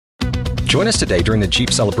Join us today during the Jeep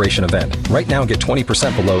Celebration event. Right now, get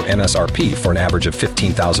 20% below MSRP for an average of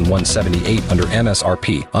 $15,178 under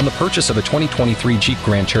MSRP on the purchase of a 2023 Jeep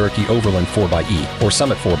Grand Cherokee Overland 4xE or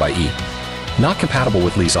Summit 4xE. Not compatible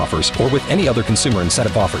with lease offers or with any other consumer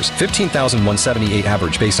incentive offers. $15,178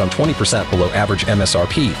 average based on 20% below average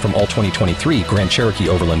MSRP from all 2023 Grand Cherokee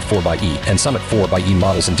Overland 4xE and Summit 4xE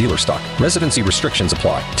models in dealer stock. Residency restrictions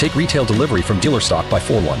apply. Take retail delivery from dealer stock by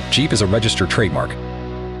 4/1. Jeep is a registered trademark.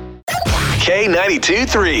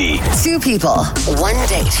 K92-3. Two people, one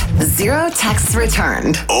date, 0 texts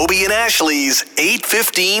returned. Obie and Ashley's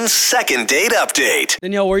 8:15 second date update.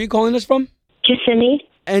 Danielle, where are you calling us from? Kissimmee.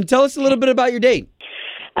 And tell us a little bit about your date.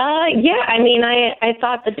 I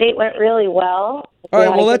thought the date went really well. All right,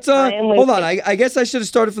 well, let's, hold on. I guess I should have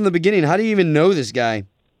started from the beginning. How do you even know this guy?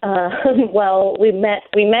 Well, we met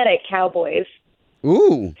at Cowboys.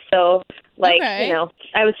 Ooh. So, Okay.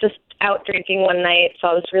 I was just out drinking one night,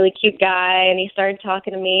 saw this really cute guy, and he started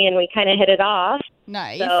talking to me, and we kind of hit it off.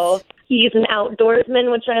 Nice. So, he's an outdoorsman,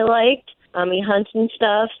 which I liked. He hunts and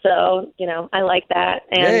stuff, so, I like that.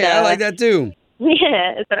 And, Hey, I like that too.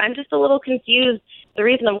 Yeah, but I'm just a little confused. The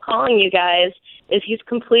reason I'm calling you guys is he's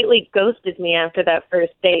completely ghosted me after that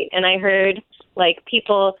first date. And I heard,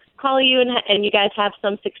 people call you and you guys have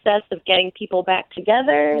some success of getting people back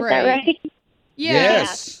together. Is that right? Yeah.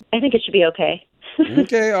 Yes. I think it should be okay.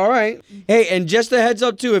 Okay, all right. Hey, and just a heads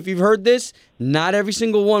up too, if you've heard this, not every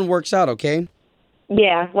single one works out, okay?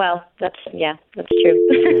 Yeah, well, that's true.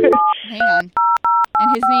 Hang on.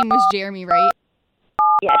 And his name was Jeremy, right?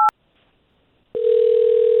 Yes.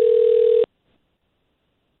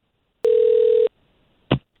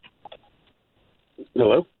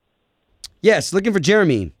 Hello? Yes, looking for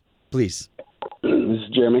Jeremy, please. This is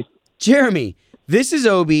Jeremy. Jeremy, this is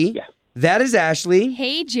Obie. Yeah. That is Ashley.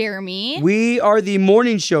 Hey, Jeremy. We are the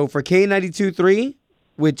morning show for K92.3,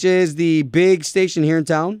 which is the big station here in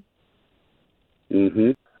town.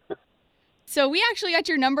 Mm-hmm. So we actually got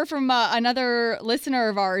your number from another listener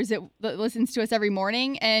of ours that listens to us every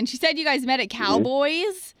morning, and she said you guys met at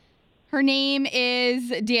Cowboys. Her name is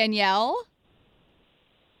Danielle.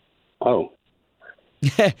 Oh.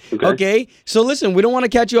 Okay, so listen, we don't want to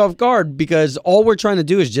catch you off guard because all we're trying to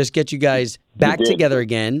do is just get you guys back together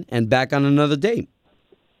again and back on another date.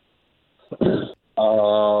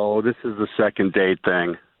 Oh, this is the second date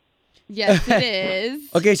thing. Yes, it is.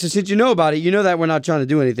 Okay, so since you know about it, you know that we're not trying to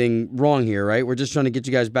do anything wrong here, right? We're just trying to get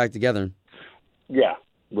you guys back together. Yeah,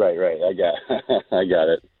 right. I got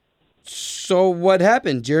it. So what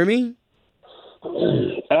happened, Jeremy?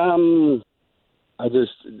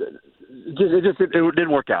 It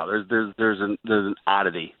didn't work out. There's an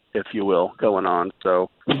oddity, if you will, going on. So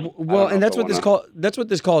well, and that's what this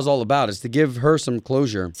call is all about, is to give her some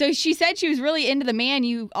closure. So she said she was really into the man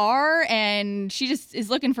you are, and she just is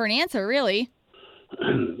looking for an answer, really.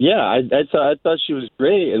 Yeah, I thought she was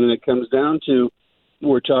great, and then it comes down to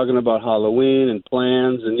we're talking about Halloween and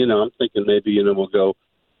plans, and I'm thinking maybe we'll go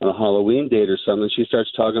on a Halloween date or something. She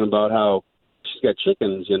starts talking about how she's got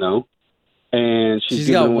chickens, and she's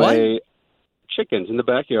giving away chickens in the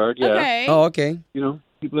backyard. Yeah. Okay. Oh, okay.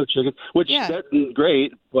 People have chickens, which that's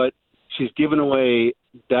great, but she's giving away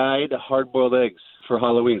dyed hard-boiled eggs for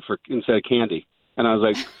Halloween instead of candy. And I was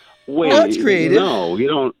like, wait, well, that's creative. No, you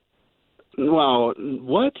don't. Well,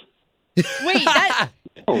 what? Wait,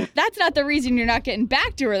 that's not the reason you're not getting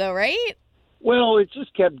back to her, though, right? Well, it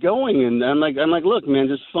just kept going, and I'm like, look, man,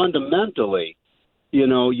 just fundamentally,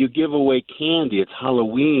 you give away candy. It's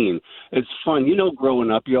Halloween. It's fun.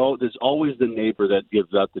 Growing up, there's always the neighbor that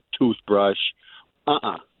gives out the toothbrush.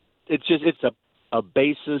 It's a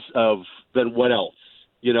basis of then what else,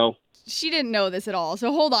 She didn't know this at all.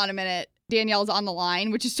 So hold on a minute. Danielle's on the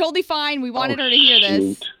line, which is totally fine. We wanted her to hear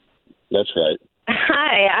this. That's right.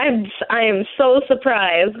 Hi, I am so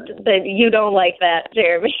surprised that you don't like that,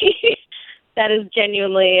 Jeremy. That is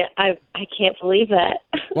genuinely, I can't believe that.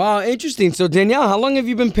 Wow, interesting. So, Danielle, how long have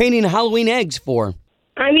you been painting Halloween eggs for?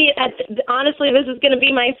 I mean, honestly, this is going to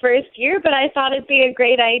be my first year, but I thought it'd be a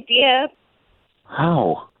great idea.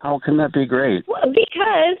 How? How can that be great? Well,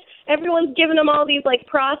 because everyone's giving them all these,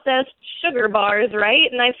 processed sugar bars,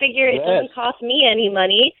 right? And I figure it doesn't cost me any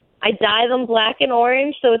money. I dye them black and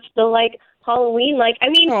orange, so it's still, Halloween.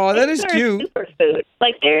 Oh, that is cute. Superfood.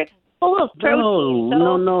 They're full of protein.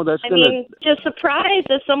 No, that's just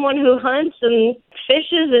surprised as someone who hunts and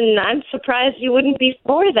fishes, and I'm surprised you wouldn't be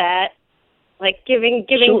for that. Giving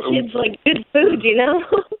kids good food,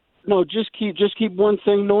 No, just keep one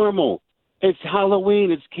thing normal. It's Halloween.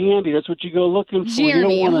 It's candy. That's what you go looking for.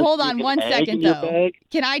 Jeremy, you don't hold wanna on stick one an egg second, in your though. bag.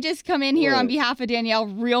 Can I just come in here on What? behalf of Danielle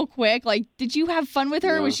real quick? Like, did you have fun with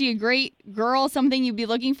her? Yeah. Was she a great girl, something you'd be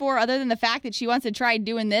looking for, other than the fact that she wants to try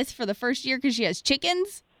doing this for the first year because she has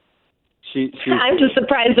chickens? I'm just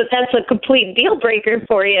surprised that that's a complete deal breaker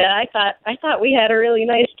for you. I thought we had a really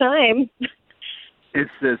nice time. It's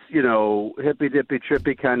this, hippy dippy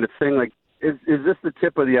trippy kind of thing. Like, is this the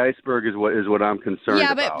tip of the iceberg? Is what I'm concerned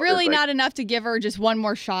Yeah, about. but really It's like, not enough to give her just one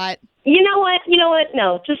more shot. You know what?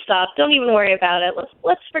 No, just stop. Don't even worry about it.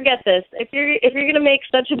 Let's forget this. If you're gonna make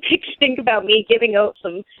such a big stink about me giving out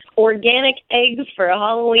some organic eggs for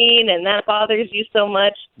Halloween and that bothers you so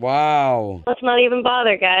much, Wow. let's not even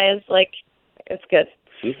bother, guys. Like, it's good.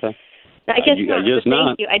 Okay. I guess I not. guess but not.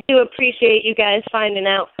 Thank you. I do appreciate you guys finding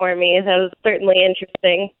out for me. That was certainly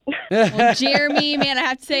interesting. Well, Jeremy, man, I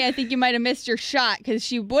have to say, I think you might have missed your shot because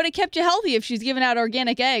she would have kept you healthy if she's giving out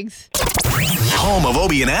organic eggs. Home of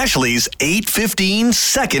Obie and Ashley's 8:15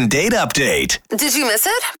 second date update. Did you miss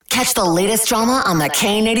it? Catch the latest drama on the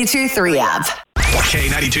K82-3 app.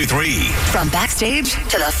 K92.3. From backstage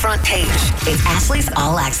to the front page, it's Ashley's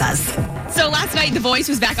All Access. So last night, The Voice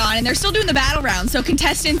was back on, and they're still doing the battle round. So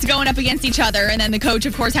contestants going up against each other, and then the coach,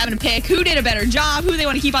 of course, having to pick who did a better job, who they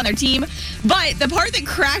want to keep on their team. But the part that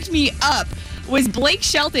cracked me up was Blake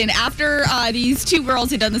Shelton, after these two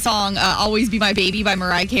girls had done the song Always Be My Baby by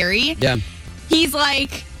Mariah Carey. Yeah. He's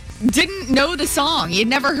like, didn't know the song. He had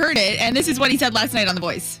never heard it. And this is what he said last night on The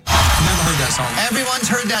Voice. Never heard that song. Everyone's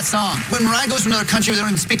heard that song. When Mariah goes to another country, they don't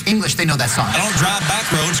even speak English. They know that song. I don't drive back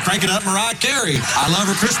roads cranking up Mariah Carey. I love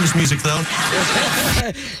her Christmas music, though.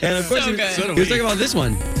 And of course, So good. he was talking about this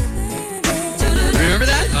one. Remember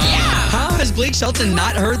that? Yeah. How has Blake Shelton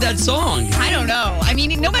not heard that song? I don't know. I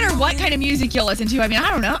mean, no matter what kind of music you'll listen to, I mean,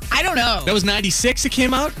 I don't know. That was 96 it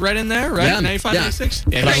came out, right in there, right? Yeah. 95, Yeah. 96?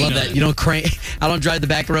 But I love that. You don't I don't drive the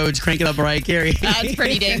back roads cranking up Mariah Carey. That's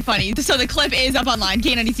pretty dang funny. So the clip is up online,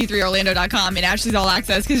 K923Orlando.com, and Ashley's All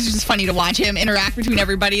Access, because it's just funny to watch him interact between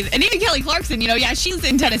everybody. And even Kelly Clarkson, she's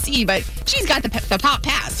in Tennessee, but she's got the pop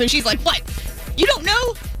pass. So she's like, what? You don't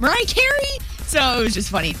know Mariah Carey? So it was just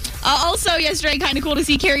funny. Also, yesterday, kind of cool to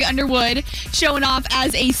see Carrie Underwood showing off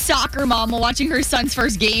as a soccer mom while watching her son's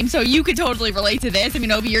first game. So you could totally relate to this. I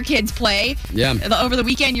mean, Obie, your kids play. Yeah. Over the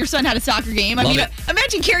weekend, your son had a soccer game. Love it.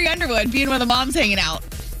 Imagine Carrie Underwood being one of the moms hanging out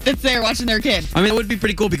that's there watching their kid. I mean, it would be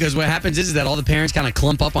pretty cool because what happens is that all the parents kind of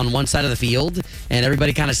clump up on one side of the field and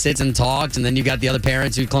everybody kind of sits and talks, and then you've got the other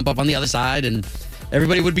parents who clump up on the other side, and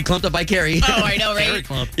everybody would be clumped up by Carrie. Oh, I know, right? Carey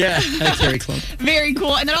Clump. Yeah, Carrie clump. Very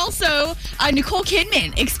cool. And then also Nicole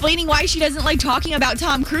Kidman explaining why she doesn't like talking about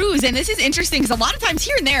Tom Cruise. And this is interesting because a lot of times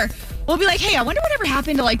here and there, we'll be like, hey, I wonder whatever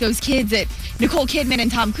happened to like those kids that Nicole Kidman and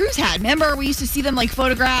Tom Cruise had. Remember, we used to see them like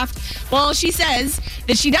photographed. Well, she says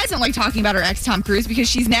that she doesn't like talking about her ex, Tom Cruise, because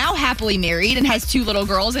she's now happily married and has 2 little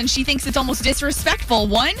girls. And she thinks it's almost disrespectful,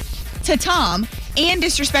 one, to Tom, and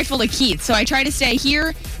disrespectful to Keith. So I try to stay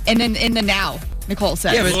here and then in the now. Nicole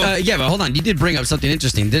says. Yeah, but hold on. You did bring up something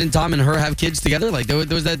interesting. Didn't Tom and her have kids together? Like, there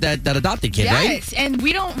was that adopted kid, right? Yes, and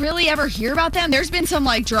we don't really ever hear about them. There's been some,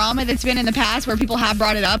 like, drama that's been in the past where people have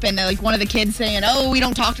brought it up, and, like, one of the kids saying, oh, we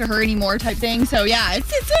don't talk to her anymore type thing. So, yeah,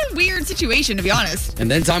 it's a weird situation, to be honest.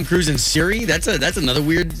 And then Tom Cruise and Siri, that's another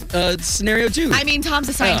weird scenario, too. I mean, Tom's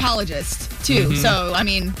a Scientologist, too. So, I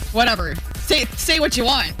mean, whatever. Say what you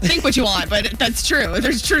want. Think what you want, but that's true.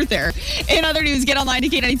 There's truth there. In other news, get online to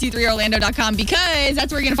K923Orlando.com because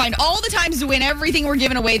that's where you're going to find all the times to win everything we're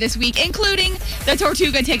giving away this week, including the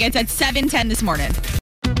Tortuga tickets at 7:10 this morning.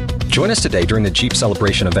 Join us today during the Jeep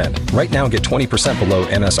Celebration event. Right now, get 20% below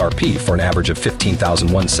MSRP for an average of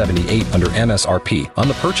 $15,178 under MSRP on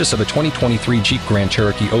the purchase of a 2023 Jeep Grand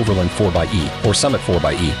Cherokee Overland 4xE or Summit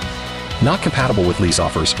 4xE. Not compatible with lease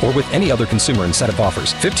offers or with any other consumer incentive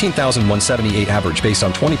offers. $15,178 average based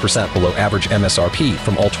on 20% below average MSRP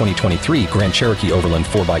from all 2023 Grand Cherokee Overland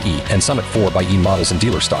 4xE and Summit 4xE models in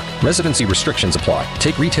dealer stock. Residency restrictions apply.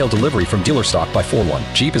 Take retail delivery from dealer stock by 4/1.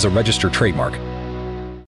 Jeep is a registered trademark.